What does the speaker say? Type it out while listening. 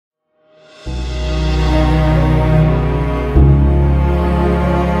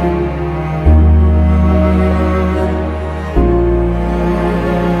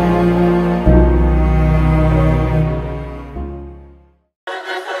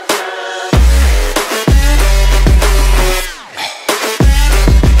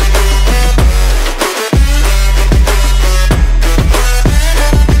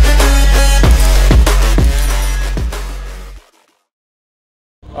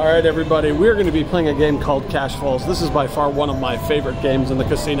All right, everybody, we're going to be playing a game called Cash Falls. This is by far one of my favorite games in the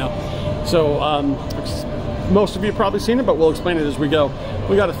casino. So most of you have probably seen it, but we'll explain it as we go.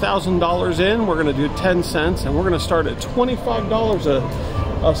 We got $1,000 in. We're going to do 10 cents, and we're going to start at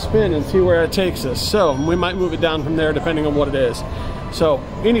 $25 a spin and see where it takes us. So we might move it down from there depending on what it is. So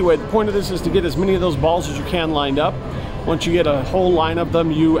anyway, the point of this is to get as many of those balls as you can lined up. Once you get a whole line of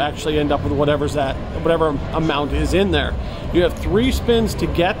them, you actually end up with whatever amount is in there. You have 3 spins to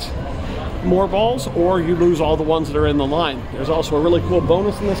get more balls, or you lose all the ones that are in the line. There's also a really cool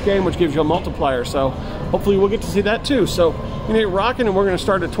bonus in this game which gives you a multiplier, so hopefully we'll get to see that too. So we're gonna get rocking, and we're gonna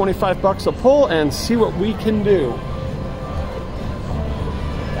start at 25 bucks a pull and see what we can do.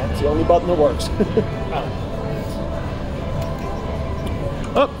 That's the only button that works.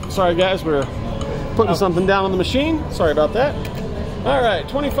 Oh, sorry guys, we're putting something down on the machine. Sorry about that. All right,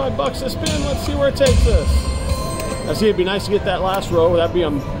 25 bucks a spin. Let's see where it takes us. I see it'd be nice to get that last row. That'd be a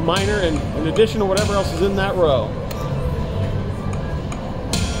minor in addition to whatever else is in that row.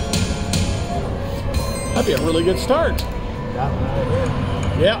 That'd be a really good start.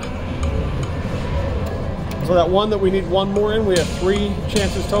 Yeah. So that one that we need one more in, we have 3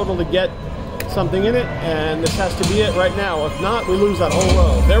 chances total to get something in it, and this has to be it right now. If not, we lose that whole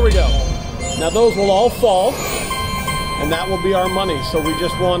row. There we go. Now those will all fall, and that will be our money. So we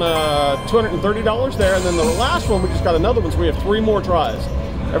just won $230 there, and then the last one, we just got another one, so we have 3 more tries.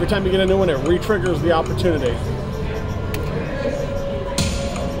 Every time you get a new one, it re-triggers the opportunity.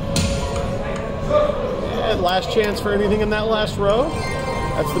 And last chance for anything in that last row.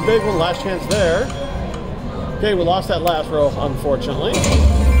 That's the big one, last chance there. Okay, we lost that last row, unfortunately.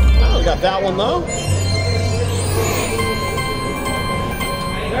 Oh, we got that one though.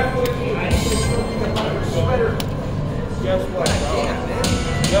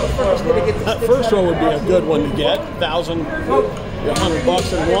 That first row would be a good one to get. 1,000, 100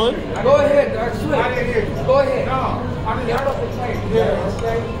 bucks in one. Go ahead, Dark Sweet. Go ahead.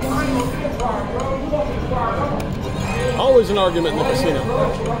 Always an argument in the casino.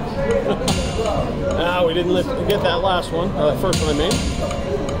 Ah, we didn't get that last one, or that first one I mean.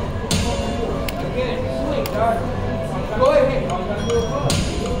 Go ahead.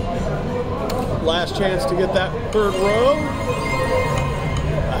 Last chance to get that 3rd row.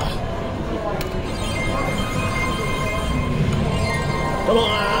 Come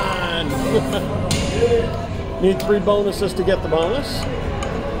on! Need 3 bonuses to get the bonus.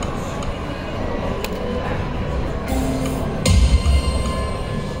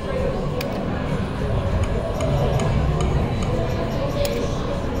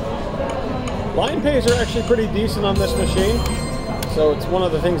 Line pays are actually pretty decent on this machine. So it's one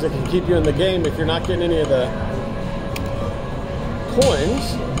of the things that can keep you in the game if you're not getting any of the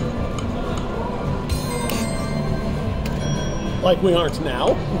coins. Like we aren't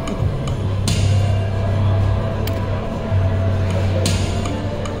now.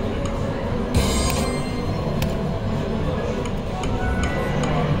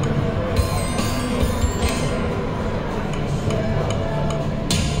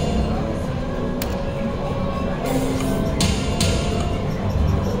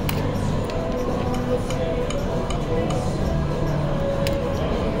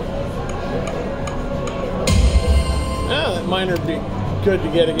 Minor would be good to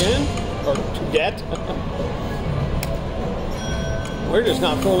get again, or to get. We're just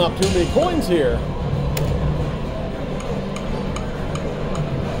not filling up too many coins here.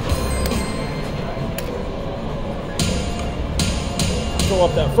 Fill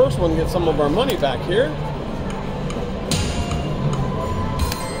up that first one, get some of our money back here.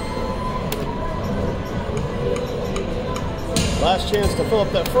 Last chance to fill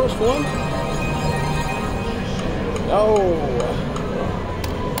up that first one. Oh,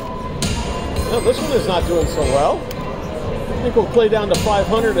 well, this one is not doing so well. I think we'll play down to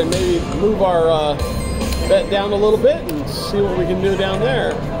 500 and maybe move our bet down a little bit and see what we can do down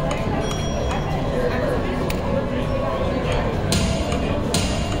there.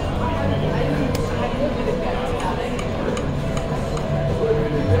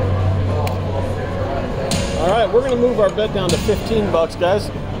 All right, we're going to move our bet down to 15 bucks,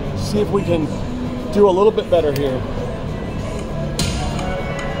 guys. See if we can do a little bit better here.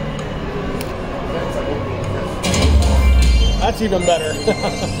 That's even better.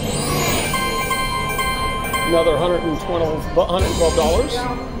 Another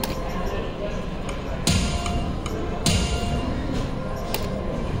 $112.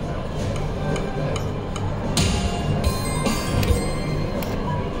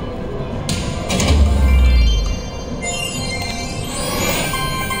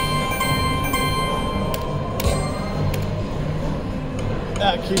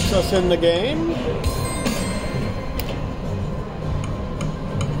 That keeps us in the game.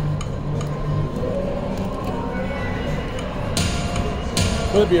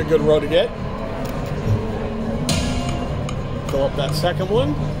 Could be a good row to get. Fill up that second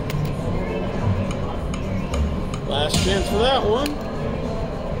one. Last chance for that one.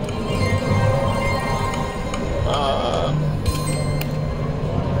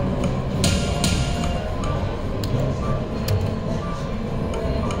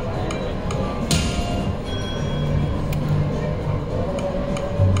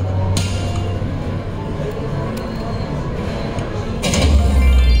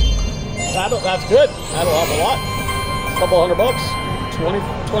 That's good. That'll help a lot. A couple $100, 20,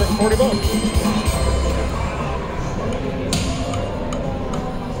 40 bucks.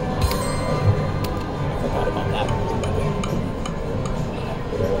 Forgot about that.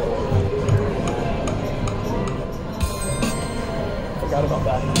 Forgot about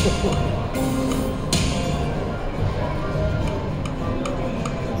that.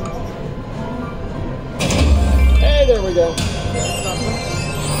 Hey, there we go.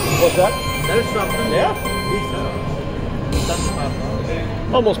 What's that? There's something. Yeah.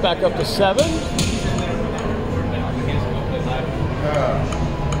 Almost back up to 7.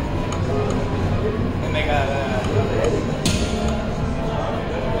 And they got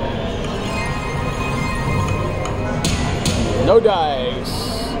No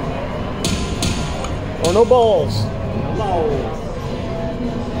dice. Or no balls. no.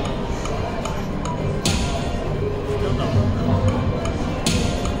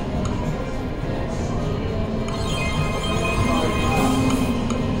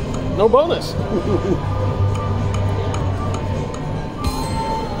 No bonus.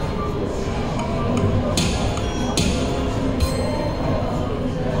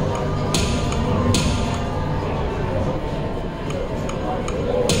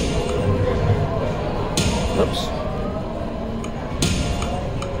 Oops.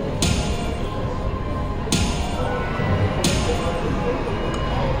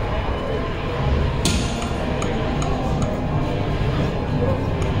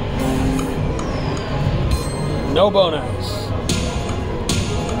 No bonus.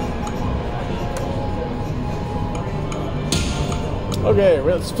 Okay,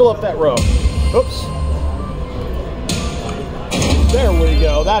 let's fill up that row. Oops. There we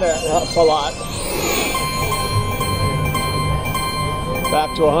go. That helps a lot.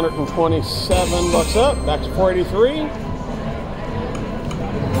 Back to 127 bucks up. Back to 483.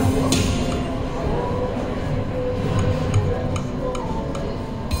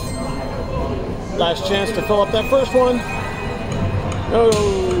 Last chance to fill up that first one. No.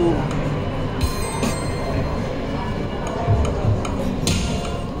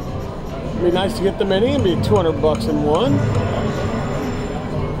 It'd be nice to get the mini and be 200 bucks in one.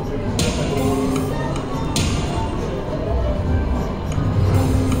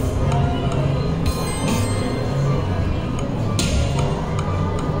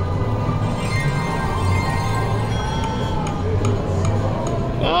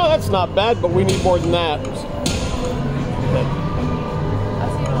 That's not bad, but we need more than that. I'll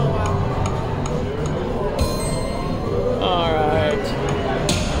see you in a while. All right.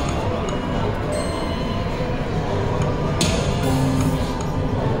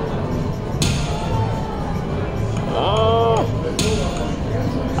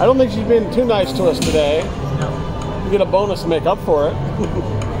 I don't think she's been too nice to us today. We get a bonus to make up for it.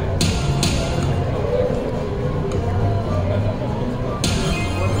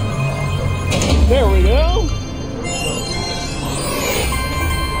 There we go.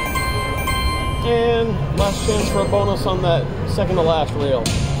 And last chance for a bonus on that second to last reel.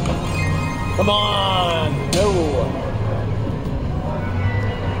 Come on. No.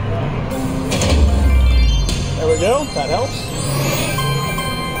 There we go. That helps.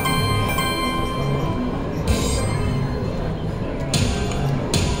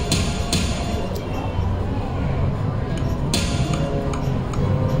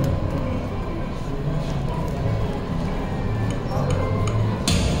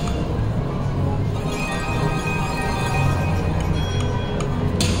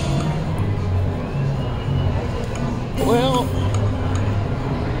 Well,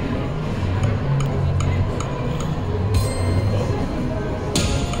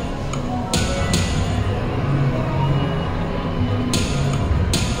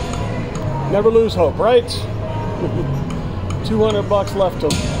 never lose hope, right? 200 bucks left to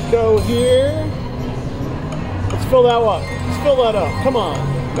go here. Let's fill that up. Let's fill that up. Come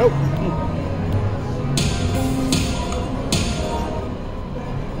on. Nope.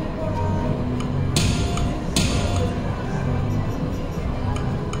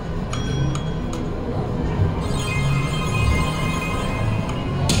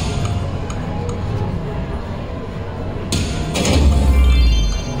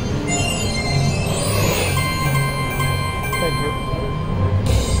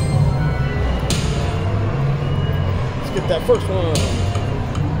 that first one.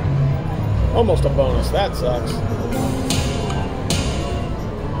 Almost a bonus. That sucks.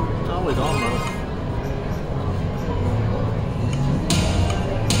 It's always almost.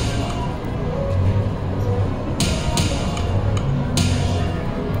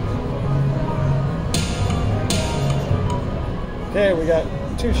 Okay, we got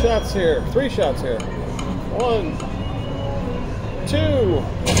 2 shots here, 3 shots here. 1, 2.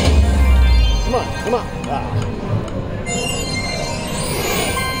 Come on, come on. Ah.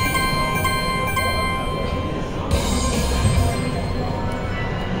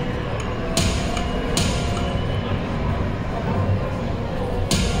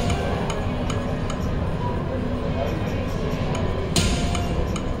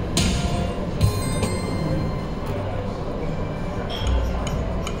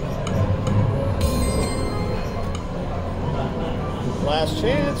 Last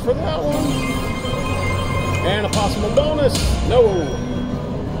chance for that one. And a possible bonus. No.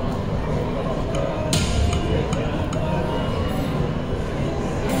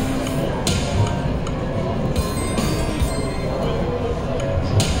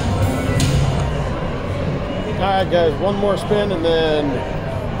 Alright guys, one more spin and then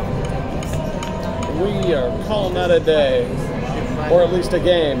we are calling that a day. Or at least a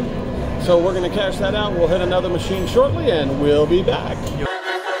game. So we're going to cash that out. We'll hit another machine shortly and we'll be back.